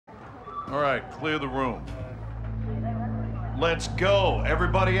All right, clear the room. Let's go.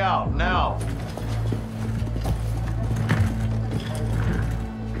 Everybody out, now.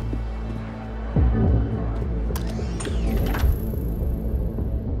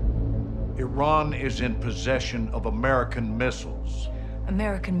 Iran is in possession of American missiles.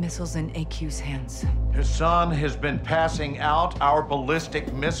 American missiles in AQ's hands. Hassan has been passing out our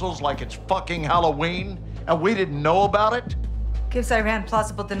ballistic missiles like it's fucking Halloween, and we didn't know about it? Gives Iran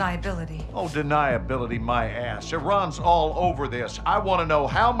plausible deniability. Oh, deniability my ass. Iran's all over this. I want to know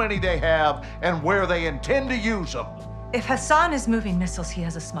how many they have and where they intend to use them. If Hassan is moving missiles, he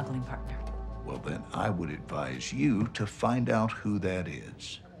has a smuggling partner. Well, then I would advise you to find out who that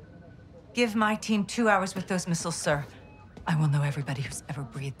is. Give my team 2 hours with those missiles, sir. I will know everybody who's ever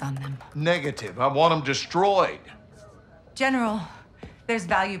breathed on them. Negative. I want them destroyed. General, there's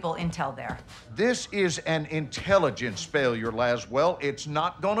valuable intel there. This is an intelligence failure, Laswell. It's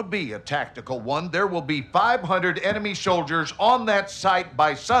not gonna be a tactical one. There will be 500 enemy soldiers on that site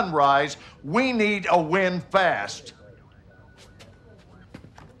by sunrise. We need a win fast.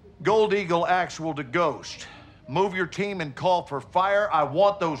 Gold Eagle Actual to Ghost. Move your team and call for fire. I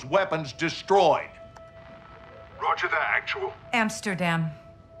want those weapons destroyed. Roger that, Actual. Amsterdam.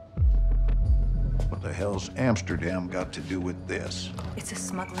 What the hell's Amsterdam got to do with this? It's a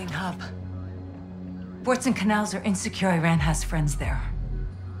smuggling hub. Ports and canals are insecure. Iran has friends there.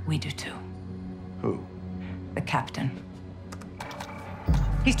 We do too. Who? The captain.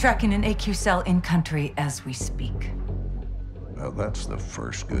 He's tracking an AQ cell in country as we speak. Well, that's the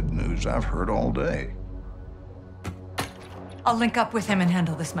first good news I've heard all day. I'll link up with him and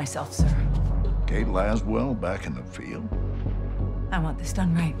handle this myself, sir. Kate Laswell back in the field? I want this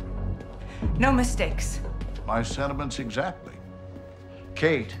done right. No mistakes. My sentiments exactly.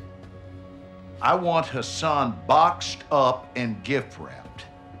 Kate, I want Hassan boxed up and gift wrapped.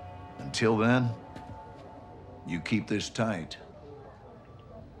 Until then, you keep this tight.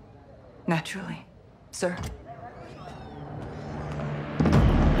 Naturally, sir.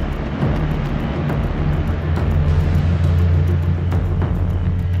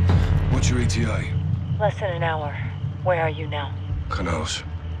 What's your ETA? Less than an hour. Where are you now? Canals.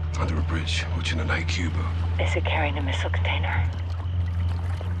 Under a bridge, watching an AQ boat. Is it carrying a missile container?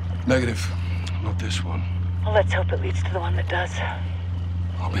 Negative. Not this one. Well, let's hope it leads to the one that does.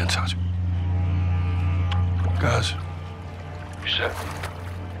 I'll be in touch. Guys, you set?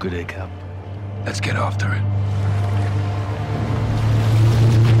 Good day, Cap. Let's get after it.